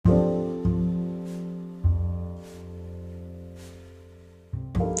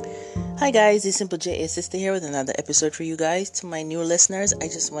Hi guys, it's Simple J, sister here with another episode for you guys. To my new listeners, I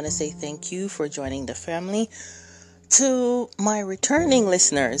just want to say thank you for joining the family. To my returning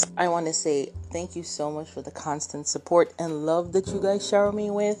listeners, I want to say thank you so much for the constant support and love that you guys shower me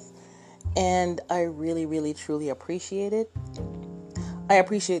with. And I really, really, truly appreciate it. I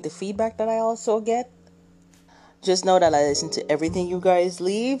appreciate the feedback that I also get. Just know that I listen to everything you guys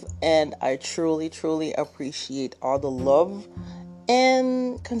leave, and I truly, truly appreciate all the love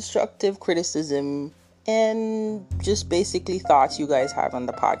and constructive criticism and just basically thoughts you guys have on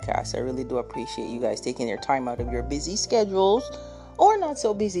the podcast. I really do appreciate you guys taking your time out of your busy schedules or not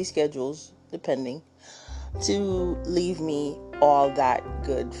so busy schedules, depending, to leave me all that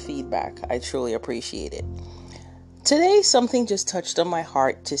good feedback. I truly appreciate it. Today, something just touched on my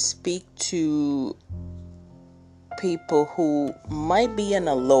heart to speak to people who might be in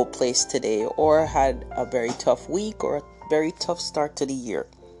a low place today or had a very tough week or a very tough start to the year.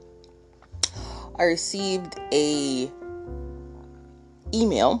 I received a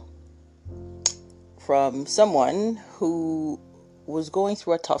email from someone who was going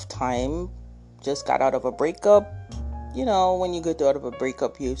through a tough time, just got out of a breakup. You know, when you get out of a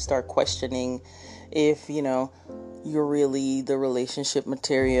breakup, you start questioning if, you're really the relationship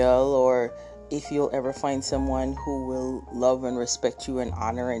material, or if you'll ever find someone who will love and respect you and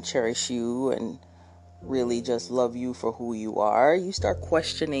honor and cherish you and really just love you for who you are. You start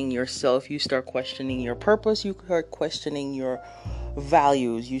questioning yourself. You start questioning your purpose. You start questioning your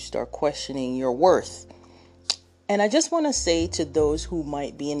values. You start questioning your worth. And I just want to say to those who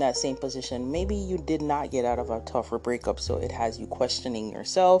might be in that same position, maybe you did not get out of a tougher breakup, so it has you questioning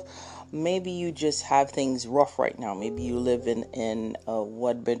yourself. Maybe you just have things rough right now. Maybe you live in a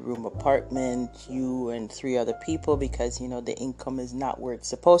 1-bedroom apartment, you and 3 other people, because, the income is not where it's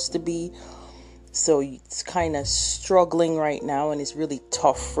supposed to be. So it's kind of struggling right now, and it's really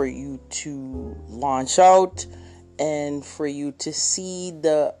tough for you to launch out and for you to see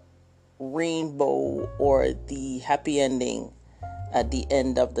the rainbow or the happy ending at the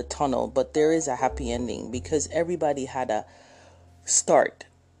end of the tunnel. But there is a happy ending because everybody had a start.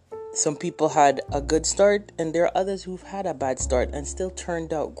 Some people had a good start, and there are others who've had a bad start and still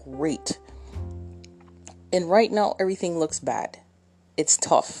turned out great. And right now everything looks bad. It's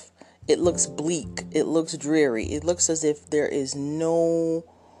tough. It looks bleak. It looks dreary. It looks as if there is no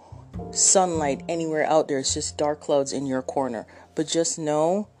sunlight anywhere out there. It's just dark clouds in your corner. But just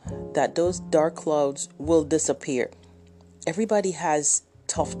know that those dark clouds will disappear. Everybody has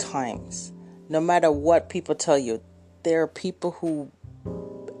tough times. No matter what people tell you, there are people who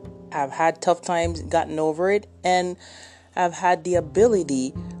have had tough times, gotten over it, and have had the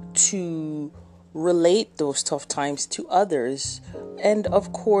ability to relate those tough times to others. And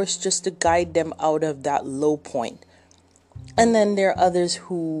of course, just to guide them out of that low point. And then there are others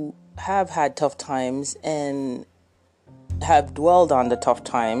who have had tough times and have dwelled on the tough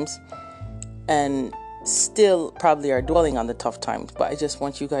times and still probably are dwelling on the tough times. But I just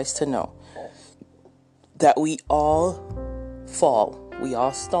want you guys to know that we all fall. We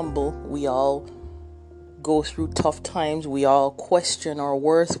all stumble. We all go through tough times. We all question our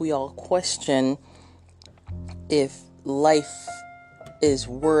worth. We all question if life is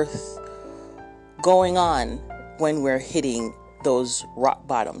worth going on when we're hitting those rock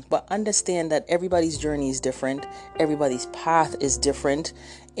bottoms. But understand that everybody's journey is different. Everybody's path is different.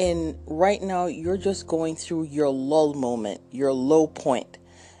 And right now, you're just going through your lull moment, your low point.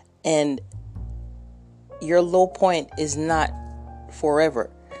 And your low point is not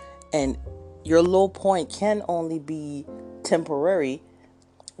forever. And your low point can only be temporary.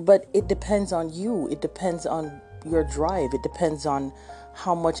 But it depends on you. It depends on your drive. It depends on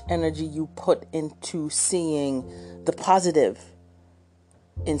how much energy you put into seeing the positive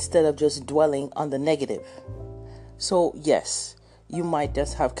instead of just dwelling on the negative. So yes, you might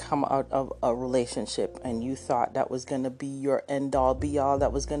just have come out of a relationship and you thought that was going to be your end all be all.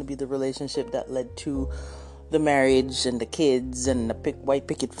 That was going to be the relationship that led to the marriage and the kids and the white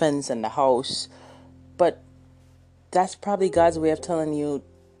picket fence and the house. But that's probably God's way of telling you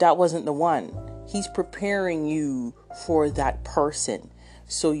that wasn't the one. He's preparing you for that person.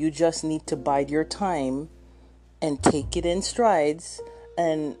 So you just need to bide your time and take it in strides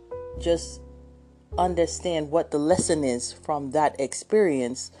and just understand what the lesson is from that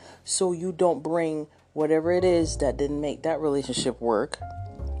experience, so you don't bring whatever it is that didn't make that relationship work.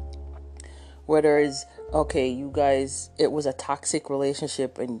 Whether it's, okay, you guys, it was a toxic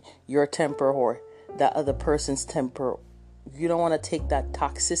relationship and your temper or that other person's temper, you don't want to take that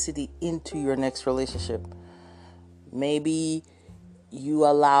toxicity into your next relationship. Maybe you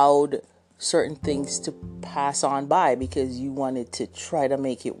allowed certain things to pass on by because you wanted to try to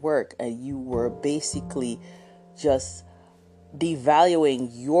make it work, and you were basically just devaluing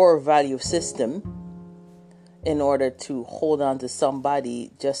your value system in order to hold on to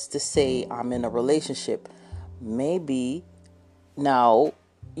somebody just to say, I'm in a relationship. Maybe now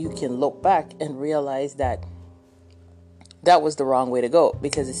you can look back and realize that that was the wrong way to go,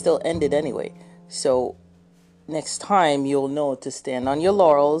 because it still ended anyway. So next time you'll know to stand on your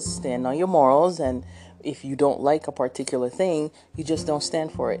laurels, stand on your morals, and if you don't like a particular thing, you just don't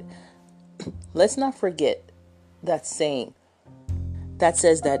stand for it. Let's not forget that saying that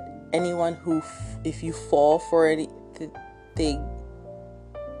says that anyone who, if you fall for anything,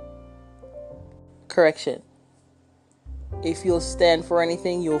 correction, if you'll stand for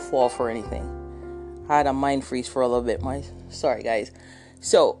anything, you'll fall for anything. I had a mind freeze for a little bit. Sorry, guys.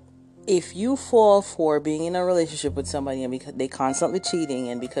 So, if you fall for being in a relationship with somebody and because they constantly cheating,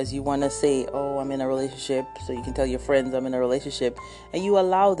 and because you want to say, oh, I'm in a relationship, so you can tell your friends I'm in a relationship, and you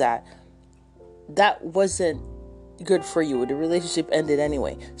allow that wasn't good for you. The relationship ended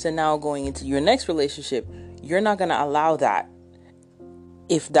anyway. So now going into your next relationship, you're not going to allow that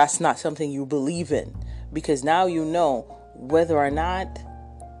if that's not something you believe in, because now you know whether or not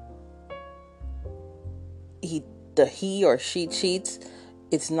he or she cheats,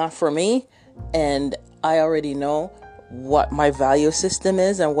 it's not for me, and I already know what my value system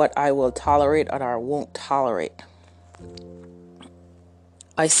is and what I will tolerate or I won't tolerate.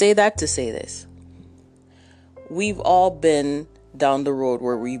 I say that to say this. We've all been down the road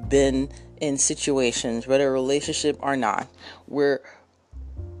where we've been in situations, whether a relationship or not, where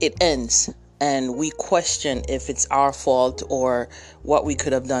it ends and we question if it's our fault or what we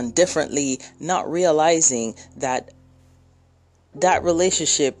could have done differently, not realizing that that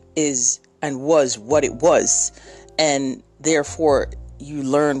relationship is and was what it was, and therefore you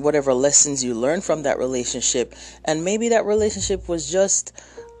learn whatever lessons you learned from that relationship, and maybe that relationship was just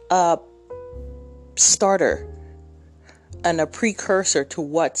a starter and a precursor to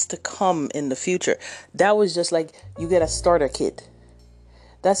what's to come in the future. That was just like you get a starter kit.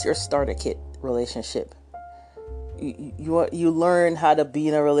 That's your starter kit relationship. You learn how to be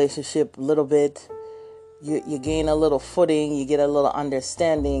in a relationship a little bit. You gain a little footing, you get a little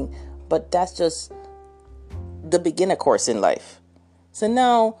understanding, but that's just the beginner course in life. So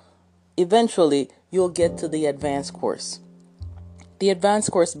now, eventually, you'll get to the advanced course. The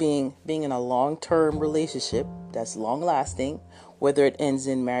advanced course being in a long-term relationship that's long-lasting, whether it ends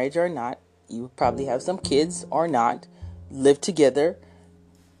in marriage or not. You probably have some kids or not, live together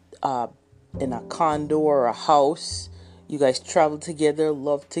in a condo or a house. You guys travel together,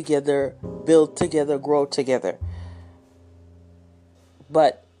 love together, build together, grow together.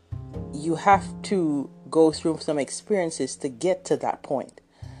 But you have to go through some experiences to get to that point.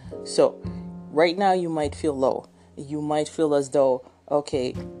 So right now you might feel low. You might feel as though,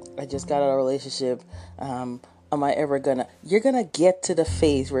 okay, I just got out of a relationship. Am I ever you're gonna get to the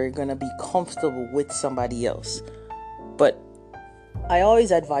phase where you're gonna be comfortable with somebody else. But I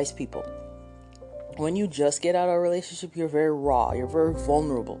always advise people, when you just get out of a relationship, you're very raw, you're very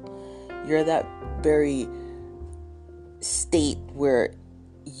vulnerable. You're that very state where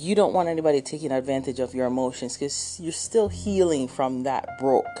you don't want anybody taking advantage of your emotions, because you're still healing from that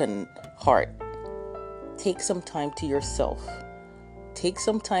broken heart. Take some time to yourself. Take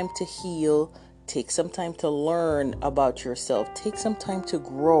some time to heal. Take some time to learn about yourself. Take some time to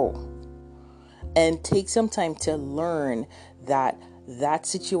grow. And take some time to learn that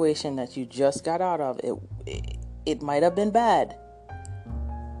situation that you just got out of, it might have been bad,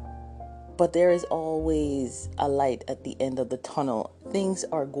 but there is always a light at the end of the tunnel. Things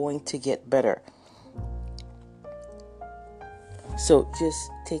are going to get better. So just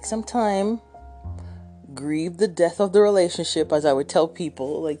take some time, grieve the death of the relationship, as I would tell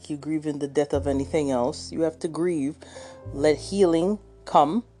people, like you grieving the death of anything else. You have to grieve, let healing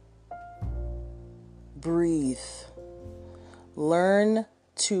come, breathe. Learn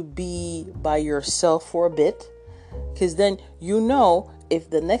to be by yourself for a bit, because then you know if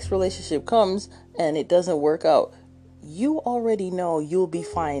the next relationship comes and it doesn't work out, you already know you'll be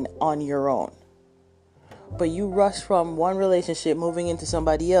fine on your own. But you rush from one relationship moving into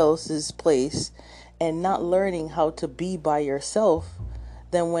somebody else's place and not learning how to be by yourself,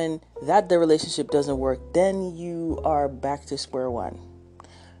 then when the relationship doesn't work, then you are back to square one.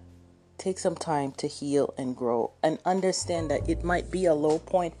 Take some time to heal and grow, and understand that it might be a low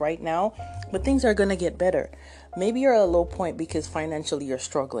point right now, but things are going to get better. Maybe you're at a low point because financially you're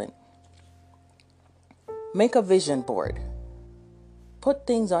struggling. Make a vision board. Put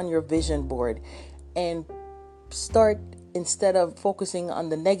things on your vision board and start, instead of focusing on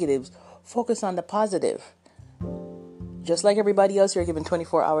the negatives, Focus on the positive. Just like everybody else, you're given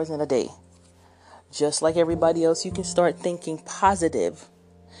 24 hours in a day. Just like everybody else, you can start thinking positive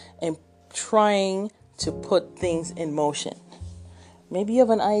and trying to put things in motion. Maybe you have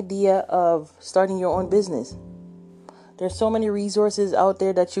an idea of starting your own business. There's so many resources out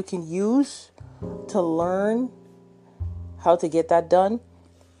there that you can use to learn how to get that done.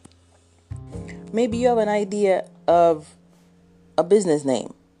 Maybe you have an idea of a business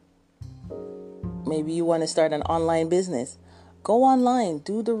name. Maybe you want to start an online business. Go online,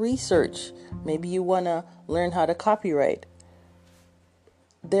 do the research. Maybe you want to learn how to copyright.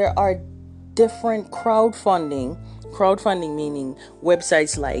 There are different crowdfunding meaning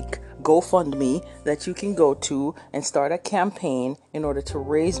websites like GoFundMe that you can go to and start a campaign in order to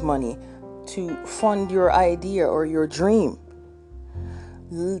raise money to fund your idea or your dream.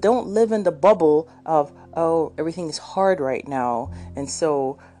 Don't live in the bubble of, oh, everything is hard right now, and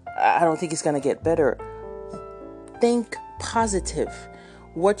so I don't think it's going to get better. Think positive.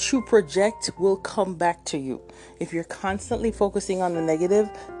 What you project will come back to you. If you're constantly focusing on the negative,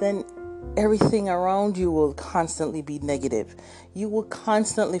 then everything around you will constantly be negative. You will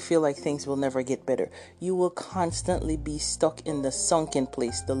constantly feel like things will never get better. You will constantly be stuck in the sunken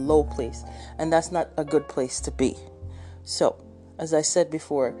place, the low place, and that's not a good place to be. So, as I said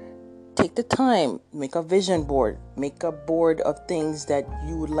before, take the time, make a vision board, make a board of things that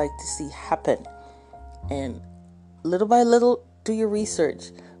you would like to see happen, and little by little, do your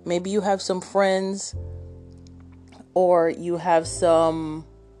research. Maybe you have some friends or you have some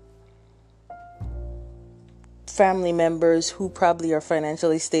family members who probably are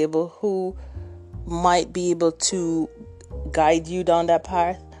financially stable who might be able to guide you down that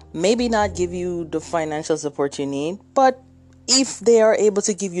path. Maybe not give you the financial support you need, but if they are able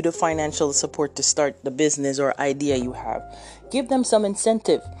to give you the financial support to start the business or idea you have, give them some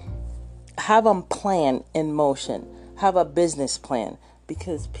incentive. Have a plan in motion. Have a business plan,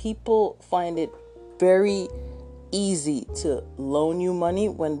 because people find it very easy to loan you money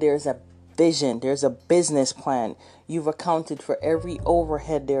when there's a vision, there's a business plan. You've accounted for every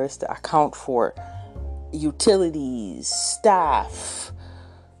overhead there is to account for. Utilities, staff.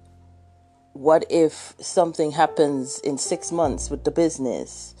 What if something happens in 6 months with the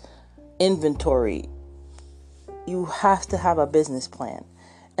business? Inventory. You have to have a business plan.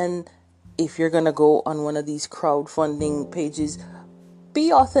 And if you're going to go on one of these crowdfunding pages,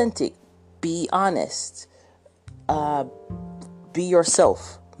 be authentic, be honest, be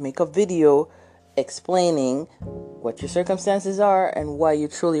yourself. Make a video explaining what your circumstances are and why you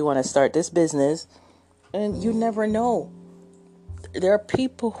truly want to start this business. And you never know. There are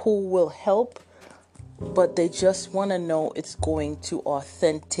people who will help, but they just want to know it's going to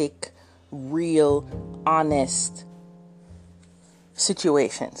authentic, real, honest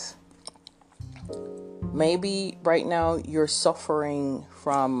situations. Maybe right now you're suffering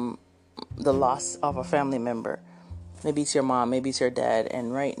from the loss of a family member. Maybe it's your mom, maybe it's your dad,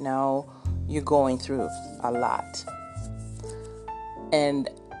 and right now you're going through a lot. And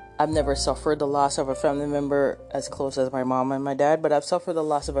I've never suffered the loss of a family member as close as my mom and my dad, but I've suffered the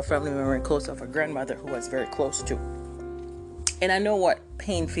loss of a family member and close of a grandmother who I was very close to. And I know what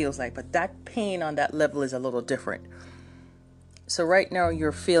pain feels like, but that pain on that level is a little different. So right now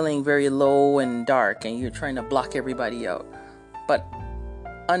you're feeling very low and dark and you're trying to block everybody out. But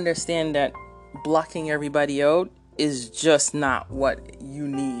understand that blocking everybody out is just not what you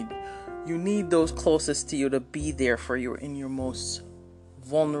need. You need those closest to you to be there for you in your most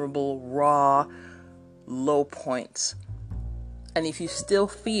vulnerable, raw, low points. And if you still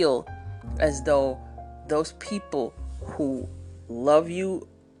feel as though those people who love you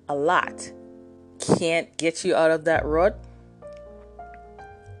a lot can't get you out of that rut,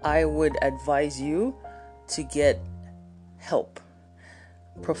 I would advise you to get help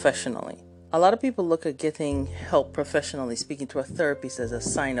professionally. A lot of people look at getting help professionally, speaking to a therapist, as a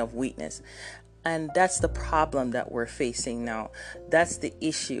sign of weakness. And that's the problem that we're facing now. That's the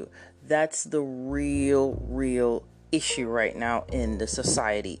issue. That's the real issue right now in the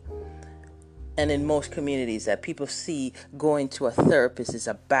society. And in most communities, that people see going to a therapist is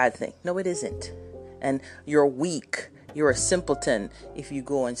a bad thing. No, it isn't. And you're weak. You're a simpleton if you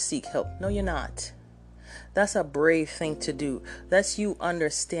go and seek help. No, you're not. That's a brave thing to do. That's you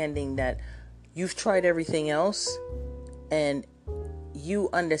understanding that you've tried everything else and you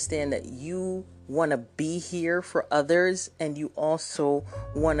understand that you want to be here for others, and you also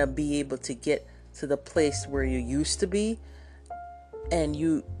want to be able to get to the place where you used to be, and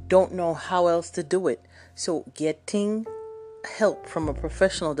you don't know how else to do it. So getting help from a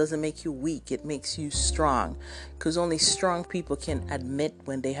professional doesn't make you weak. It makes you strong, because only strong people can admit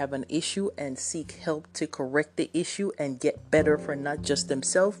when they have an issue and seek help to correct the issue and get better for not just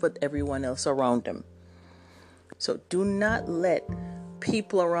themselves but everyone else around them. So do not let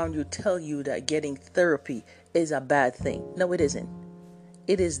people around you tell you that getting therapy is a bad thing. No, it isn't.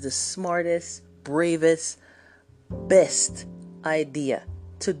 It is the smartest, bravest, best idea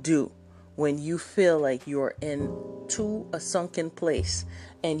to do when you feel like you're into a sunken place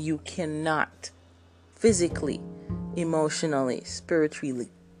and you cannot physically, emotionally,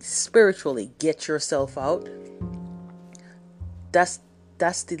 spiritually get yourself out. That's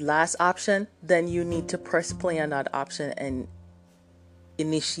the last option. Then you need to press play on that option and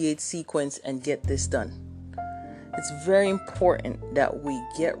initiate sequence and get this done. It's very important that we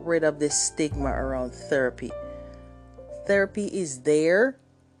get rid of this stigma around therapy. Therapy is there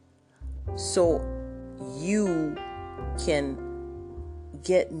so you can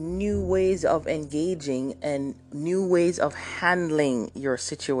get new ways of engaging and new ways of handling your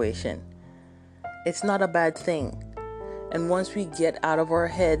situation. It's not a bad thing. And once we get out of our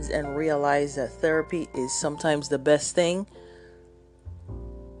heads and realize that therapy is sometimes the best thing,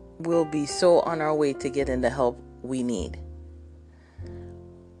 we'll be so on our way to getting the help we need.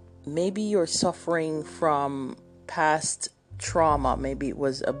 Maybe you're suffering from past trauma. Maybe it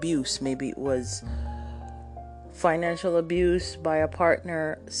was abuse. Maybe it was financial abuse by a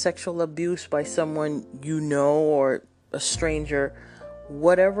partner, sexual abuse by someone you know or a stranger.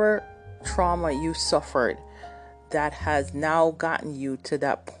 Whatever trauma you suffered that has now gotten you to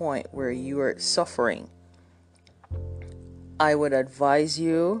that point where you are suffering, I would advise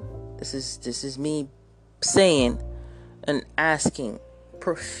you, this is me saying and asking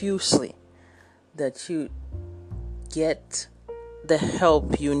profusely that you get the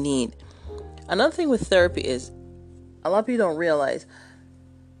help you need. Another thing with therapy is a lot of people don't realize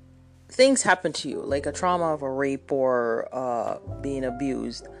things happen to you, like a trauma of a rape or being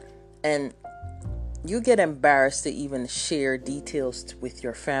abused, and you get embarrassed to even share details with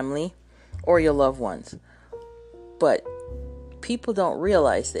your family or your loved ones. But people don't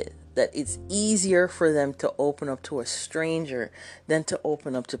realize that it's easier for them to open up to a stranger than to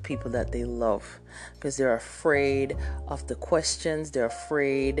open up to people that they love, because they're afraid of the questions, they're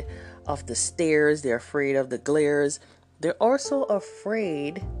afraid of the stares, they're afraid of the glares. They're also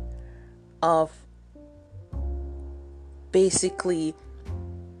afraid of basically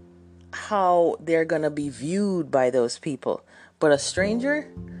how they're going to be viewed by those people. But a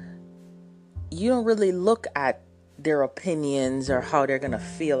stranger, you don't really look at their opinions or how they're going to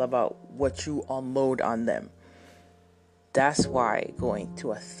feel about what you unload on them. That's why going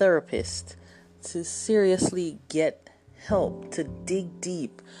to a therapist to seriously get help, to dig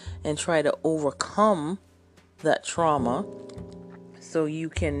deep and try to overcome that trauma so you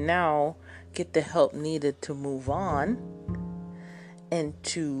can now get the help needed to move on and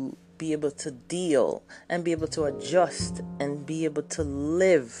to be able to deal and be able to adjust and be able to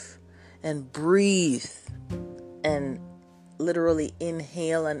live and breathe and literally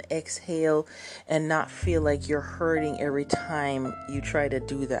inhale and exhale and not feel like you're hurting every time you try to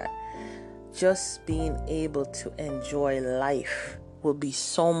do that. Just being able to enjoy life will be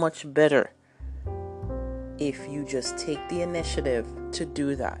so much better if you just take the initiative to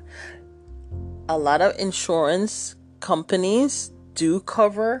do that. A lot of insurance companies do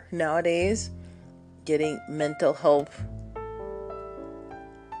cover nowadays getting mental health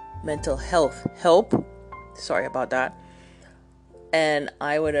help. Sorry about that. And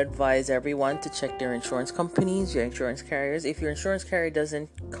I would advise everyone to check their insurance companies, your insurance carriers. If your insurance carrier doesn't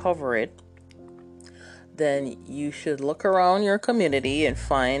cover it, then you should look around your community and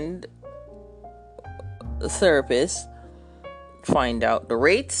find a therapist, find out the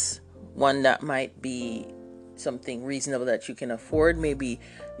rates, one that might be something reasonable that you can afford, maybe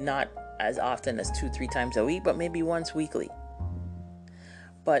not as often as 2-3 times a week, but maybe once weekly.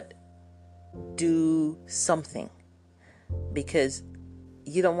 But do something, because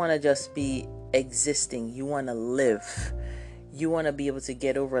you don't want to just be existing. You want to live. You want to be able to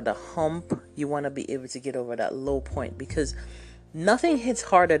get over the hump. You want to be able to get over that low point, because nothing hits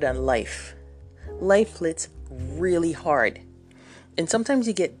harder than life. Life hits really hard. And sometimes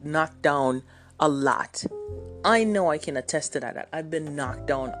you get knocked down a lot. I know I can attest to that. I've been knocked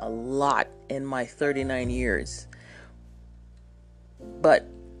down a lot in my 39 years. But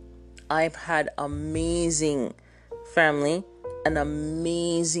I've had amazing family and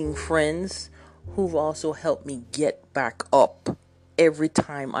amazing friends who've also helped me get back up every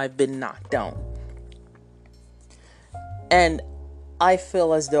time I've been knocked down. And I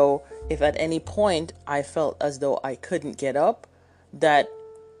feel as though if at any point I felt as though I couldn't get up,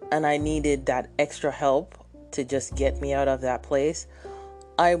 and I needed that extra help to just get me out of that place,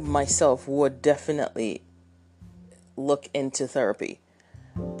 I myself would definitely look into therapy,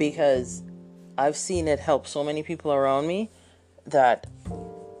 because I've seen it help so many people around me that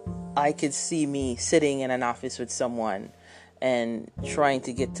I could see me sitting in an office with someone and trying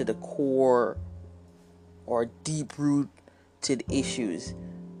to get to the core or deep rooted issues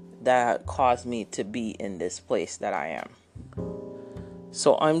that caused me to be in this place that I am.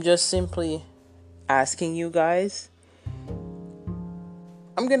 So I'm just simply asking you guys,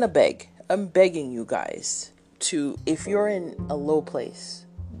 I'm begging you guys to, if you're in a low place,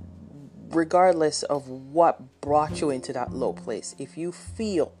 regardless of what brought you into that low place, if you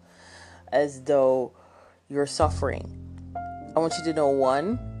feel as though you're suffering, I want you to know,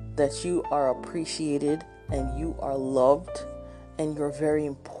 one, that you are appreciated and you are loved and you're very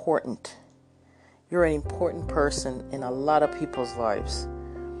important. You're an important person in a lot of people's lives.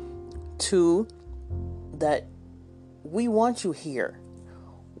 Two, that we want you here.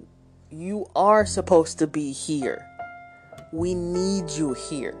 You are supposed to be here. We need you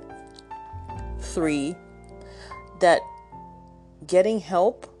here. Three, that getting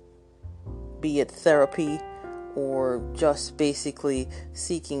help, be it therapy or just basically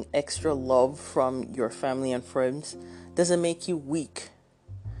seeking extra love from your family and friends, doesn't make you weak.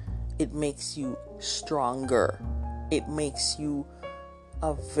 It makes you stronger. It makes you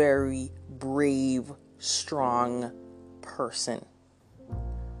a very brave, strong person.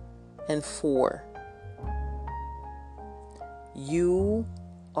 And four, you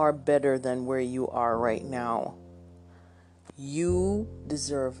are better than where you are right now. You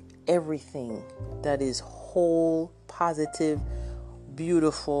deserve everything that is whole, positive,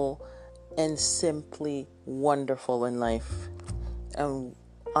 beautiful, and simply wonderful in life. And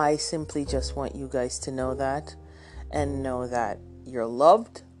I simply just want you guys to know that, and know that you're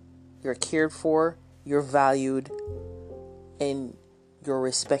loved, you're cared for, you're valued, and you're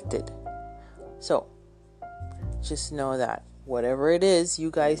respected. So just know that whatever it is you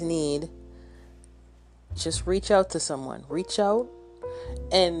guys need, just reach out to someone. Reach out.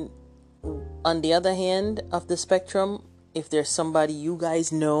 And on the other hand of the spectrum, if there's somebody you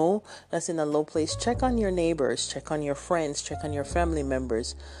guys know that's in a low place, check on your neighbors, check on your friends, check on your family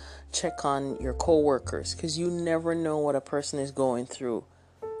members, check on your co-workers, because you never know what a person is going through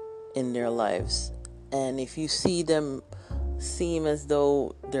in their lives. And if you see them seem as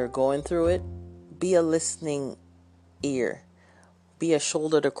though they're going through it, be a listening ear, be a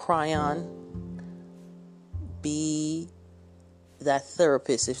shoulder to cry on, be that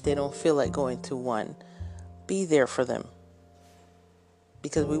therapist if they don't feel like going to one. Be there for them,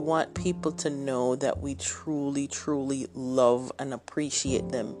 because we want people to know that we truly, truly love and appreciate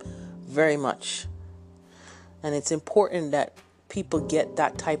them very much. And it's important that people get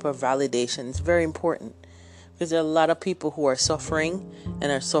that type of validation. It's very important, because there are a lot of people who are suffering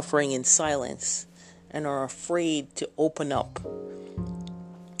and are suffering in silence and are afraid to open up,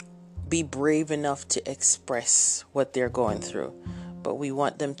 be brave enough to express what they're going through. But we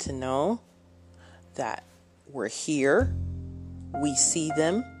want them to know that we're here, we see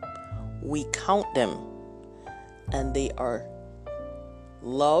them, we count them, and they are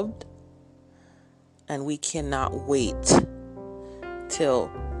loved, and we cannot wait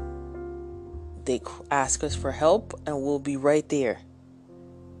till they ask us for help, and we'll be right there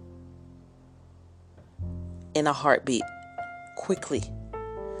in a heartbeat, quickly,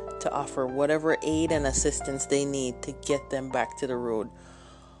 to offer whatever aid and assistance they need to get them back to the road,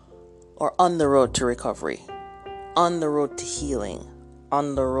 or on the road to recovery, on the road to healing,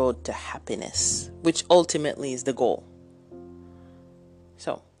 on the road to happiness, which ultimately is the goal.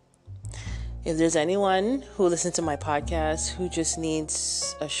 So, if there's anyone who listens to my podcast who just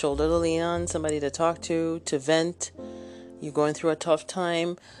needs a shoulder to lean on, somebody to talk to vent, you're going through a tough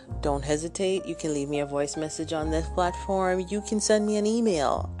time, don't hesitate. You can leave me a voice message on this platform. You can send me an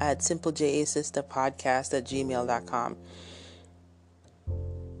email at simplejassisterpodcast@gmail.com.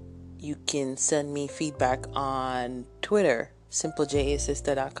 You can send me feedback on Twitter,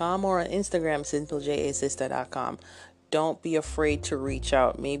 simplejassister.com, or on Instagram, simplejassister.com. Don't be afraid to reach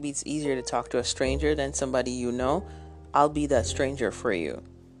out. Maybe it's easier to talk to a stranger than somebody you know. I'll be that stranger for you.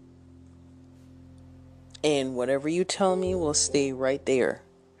 And whatever you tell me will stay right there.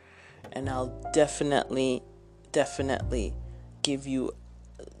 And I'll definitely give you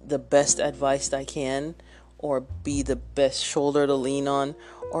the best advice I can, or be the best shoulder to lean on,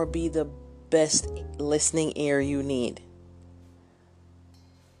 or be the best listening ear you need.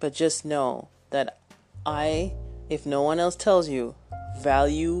 But just know that I if no one else tells you,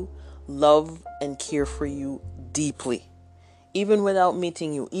 value, love, and care for you deeply. Even without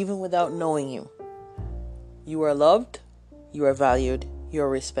meeting you, even without knowing you. You are loved, you are valued, you are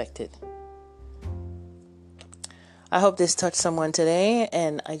respected. I hope this touched someone today,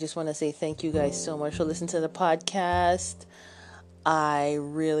 and I just want to say thank you guys so much for listening to the podcast. I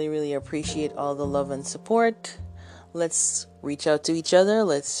really, really appreciate all the love and support. Let's reach out to each other.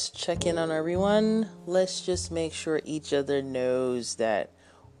 Let's check in on everyone. Let's just make sure each other knows that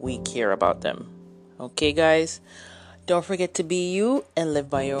we care about them. Okay, guys? Don't forget to be you and live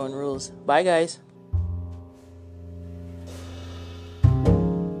by your own rules. Bye, guys.